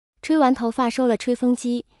吹完头发收了吹风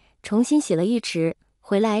机，重新洗了浴池，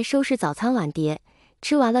回来收拾早餐碗碟。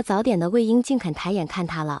吃完了早点的魏婴竟肯抬眼看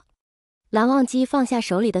他了。蓝忘机放下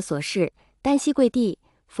手里的琐事，单膝跪地，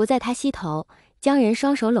伏在他膝头，将人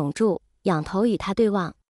双手拢住，仰头与他对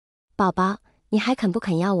望。宝宝，你还肯不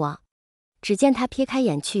肯要我？只见他撇开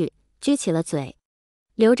眼去，撅起了嘴。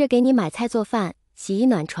留着给你买菜做饭，洗衣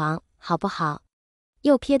暖床，好不好？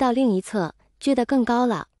又瞥到另一侧，撅得更高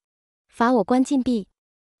了。罚我关禁闭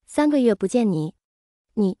，3个月不见你，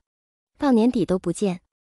到年底都不见，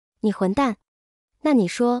你混蛋！那你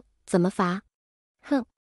说怎么罚？哼，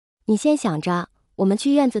你先想着，我们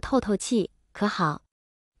去院子透透气，可好？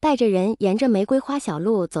带着人沿着玫瑰花小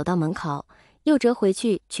路走到门口，又折回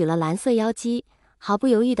去取了蓝色妖姬，毫不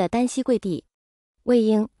犹豫地单膝跪地。魏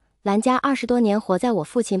婴，蓝家20多年活在我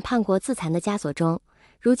父亲叛国自残的枷锁中，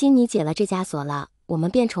如今你解了这枷锁了，我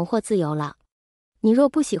们便重获自由了。你若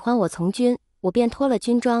不喜欢我从军，我便脱了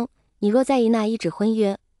军装；你若在意那一纸婚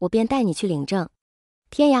约，我便带你去领证。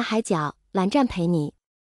天涯海角，蓝湛陪你，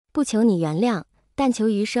不求你原谅，但求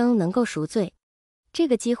余生能够赎罪。这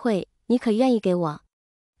个机会，你可愿意给我？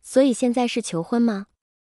所以现在是求婚吗？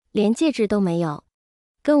连戒指都没有，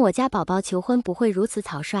跟我家宝宝求婚不会如此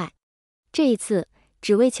草率。这一次，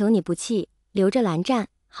只为求你不弃，留着蓝湛，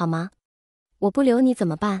好吗？我不留你怎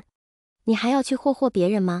么办？你还要去霍霍别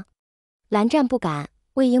人吗？蓝湛不敢，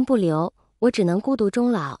魏婴不留，我只能孤独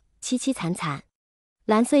终老，凄凄惨惨。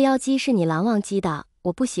蓝色妖姬是你蓝忘机的，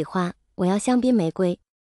我不喜欢，我要香槟玫瑰。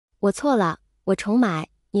我错了，我重买，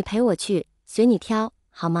你陪我去，随你挑，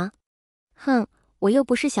好吗？哼，我又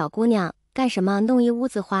不是小姑娘，干什么弄一屋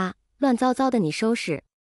子花，乱糟糟的你收拾。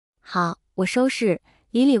好，我收拾，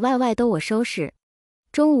里里外外都我收拾。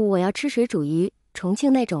中午我要吃水煮鱼，重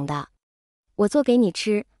庆那种的。我做给你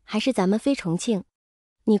吃，还是咱们飞重庆？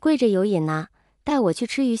你跪着有瘾啊，带我去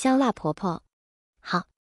吃鱼香辣婆婆。好，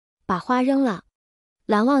把花扔了。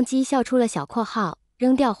蓝忘机笑出了小括号，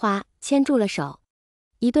扔掉花，牵住了手。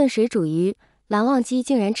一顿水煮鱼，蓝忘机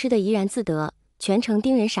竟然吃得怡然自得，全程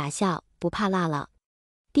盯人傻笑，不怕辣了。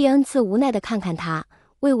第 N 次无奈地看看他，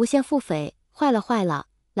魏无羡腹诽，坏了，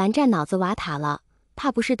蓝湛脑子瓦塔了，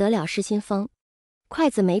怕不是得了失心疯。筷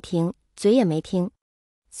子没停，嘴也没听。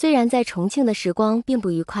虽然在重庆的时光并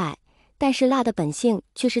不愉快，但是辣的本性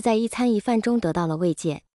却是在一餐一饭中得到了慰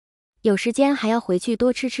藉。有时间还要回去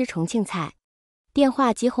多吃吃重庆菜。电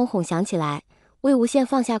话急哄哄响起来，魏无羡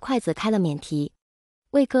放下筷子开了免提。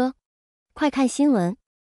魏哥，快看新闻。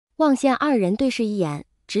望羡二人对视一眼，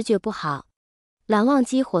直觉不好。蓝忘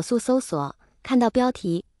机火速搜索，看到标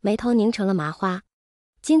题，眉头拧成了麻花。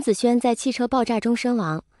金子轩在汽车爆炸中身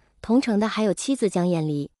亡，同城的还有妻子江燕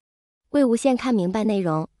离。魏无羡看明白内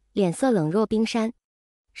容，脸色冷若冰山。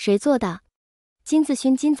谁做的？金子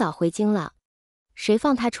勋今早回京了。谁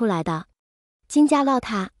放他出来的？金家落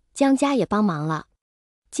他，江家也帮忙了。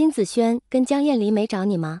金子轩跟江燕离没找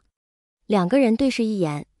你吗？2个人对视一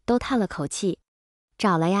眼，都叹了口气。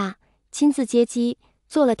找了呀，亲自接机，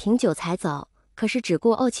坐了挺久才走，可是只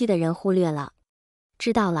顾怄气的人忽略了。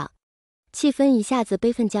知道了。气氛一下子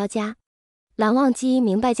悲愤交加。蓝忘机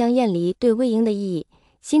明白江燕离对魏婴的意义，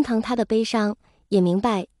心疼他的悲伤，也明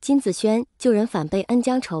白金子轩救人反被恩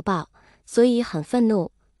将仇报，所以很愤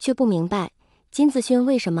怒，却不明白金子轩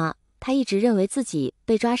为什么。他一直认为自己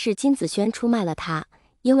被抓是金子轩出卖了他，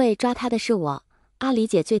因为抓他的是我，阿离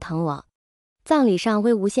姐最疼我。葬礼上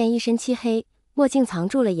魏无羡一身漆黑，墨镜藏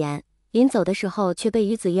住了眼，临走的时候却被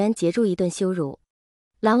于子渊截住一顿羞辱。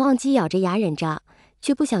蓝忘机咬着牙忍着，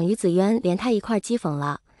却不想于子渊连他一块讥讽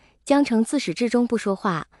了。江澄自始至终不说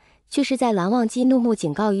话，却是在蓝忘机怒目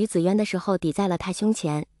警告于子渊的时候抵在了他胸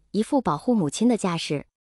前，一副保护母亲的架势。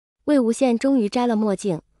魏无羡终于摘了墨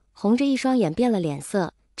镜，红着一双眼变了脸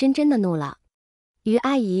色，真的怒了。于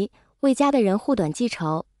阿姨，魏家的人护短记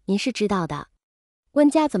仇，您是知道的。温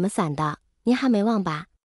家怎么散的，您还没忘吧？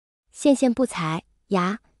羡不才，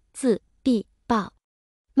睚眦必报。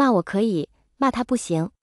骂我可以，骂他不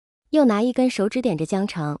行。又拿一根手指点着江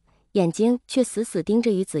澄，眼睛却死死盯着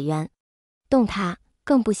于子渊。动他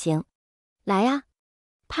更不行。来呀，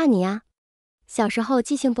怕你呀。小时候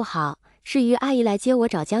记性不好，是于阿姨来接我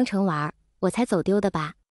找江澄玩，我才走丢的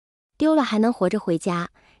吧？丢了还能活着回家，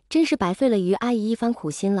真是白费了于阿姨一番苦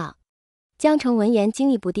心了。江澄闻言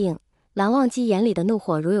惊疑不定，蓝忘机眼里的怒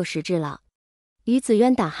火如有实质了。于子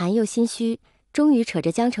渊胆寒又心虚，终于扯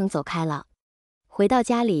着江澄走开了。回到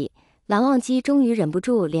家里，蓝忘机终于忍不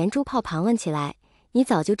住连珠炮盘问起来：“你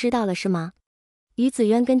早就知道了是吗？于子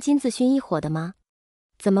渊跟金子勋一伙的吗？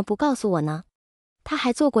怎么不告诉我呢？他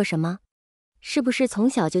还做过什么？是不是从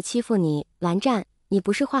小就欺负你？蓝湛，你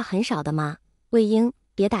不是话很少的吗？魏婴，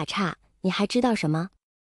别打岔，你还知道什么？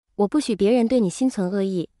我不许别人对你心存恶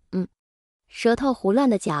意。舌头胡乱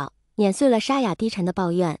的搅，碾碎了沙哑低沉的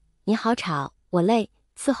抱怨：你好吵，我累，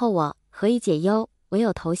伺候我，何以解忧，唯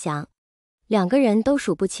有投降。两个人都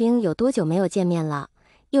数不清有多久没有见面了，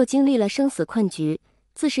又经历了生死困局，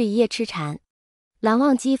自是一夜痴缠。蓝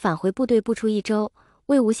忘机返回部队不出1周，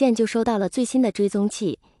魏无羡就收到了最新的追踪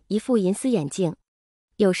器，一副银丝眼镜，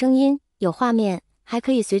有声音，有画面，还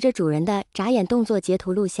可以随着主人的眨眼动作截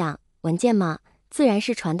图录像。文件吗？自然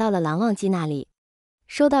是传到了蓝忘机那里。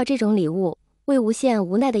收到这种礼物，魏无羡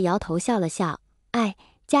无奈地摇头笑了笑，哎，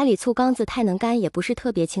家里醋缸子太能干也不是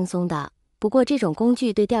特别轻松的，不过这种工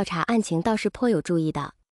具对调查案情倒是颇有注意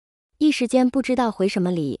的。一时间不知道回什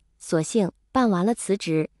么礼，索性办完了辞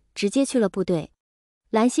职，直接去了部队。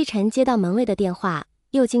蓝曦臣接到门卫的电话，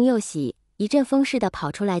又惊又喜，一阵风似的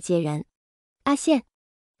跑出来接人。阿羡，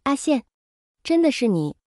阿羡，真的是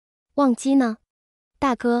你？忘机呢？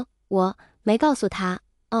大哥，我没告诉他。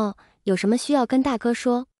哦，有什么需要跟大哥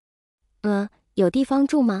说？有地方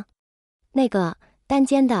住吗？那个单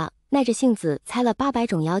间的，耐着性子猜了800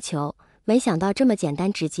种要求，没想到这么简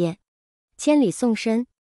单直接。千里送参，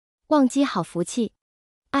忘机好福气。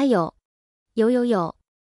啊有，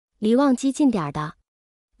离忘机近点的，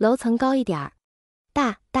楼层高一点。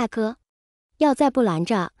大哥，要再不拦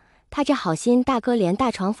着他这好心大哥连大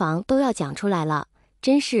床房都要讲出来了，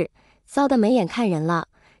真是骚得没眼看人了。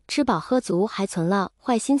吃饱喝足还存了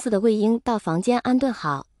坏心思的魏婴到房间安顿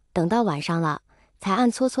好，等到晚上了才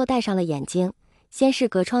暗搓搓戴上了眼睛，先是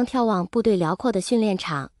隔窗眺望部队辽阔的训练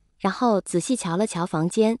场，然后仔细瞧了瞧房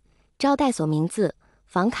间，招待所名字、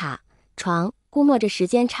房卡、床，估摸着时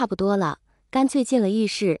间差不多了，干脆进了浴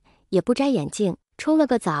室，也不摘眼镜，冲了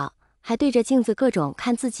个澡，还对着镜子各种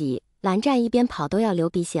看自己，蓝湛一边跑都要流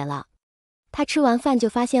鼻血了。他吃完饭就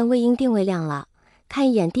发现魏婴定位亮了，看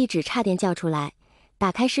一眼地址差点叫出来，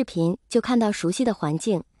打开视频就看到熟悉的环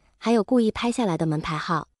境，还有故意拍下来的门牌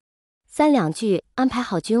号。3两句安排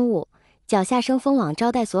好军务，脚下生风往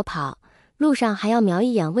招待所跑，路上还要瞄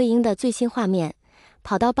一眼魏婴的最新画面。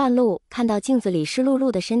跑到半路看到镜子里湿漉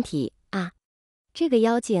漉的身体，啊，这个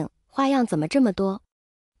妖精花样怎么这么多？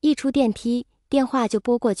一出电梯，电话就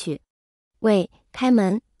拨过去。喂，开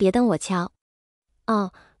门，别等我敲。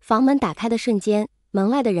哦，房门打开的瞬间，门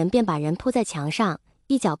外的人便把人扑在墙上，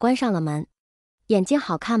一脚关上了门。眼睛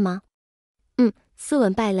好看吗？斯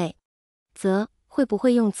文败类。会不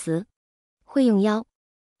会用词？会用妖。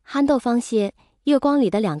憨豆方歇，月光里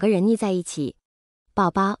的2个人腻在一起。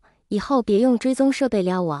宝宝，以后别用追踪设备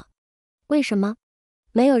撩我。为什么？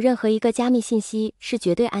没有任何一个加密信息是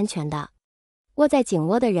绝对安全的。窝在颈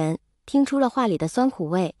窝的人听出了话里的酸苦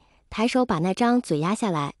味，抬手把那张嘴压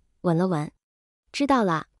下来，吻了吻。知道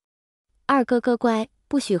了。二哥哥乖，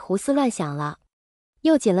不许胡思乱想了。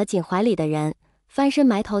又紧了紧怀里的人，翻身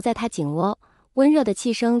埋头在他颈窝，温热的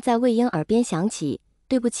气声在魏婴耳边响起。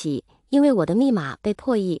对不起，因为我的密码被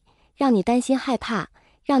破译，让你担心害怕，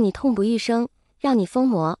让你痛不欲生，让你疯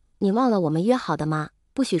魔。你忘了我们约好的吗？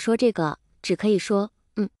不许说这个，只可以说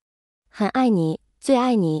很爱你，最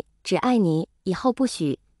爱你，只爱你，以后不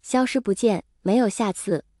许消失不见，没有下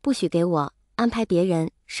次，不许给我安排别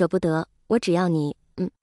人，舍不得，我只要你。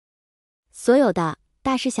所有的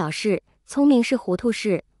大事小事，聪明是糊涂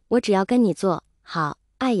事，我只要跟你做好，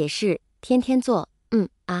爱也是天天做。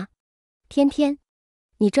天天，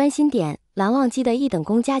你专心点。蓝忘机的1等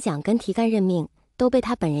功嘉奖跟提干任命都被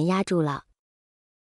他本人压住了。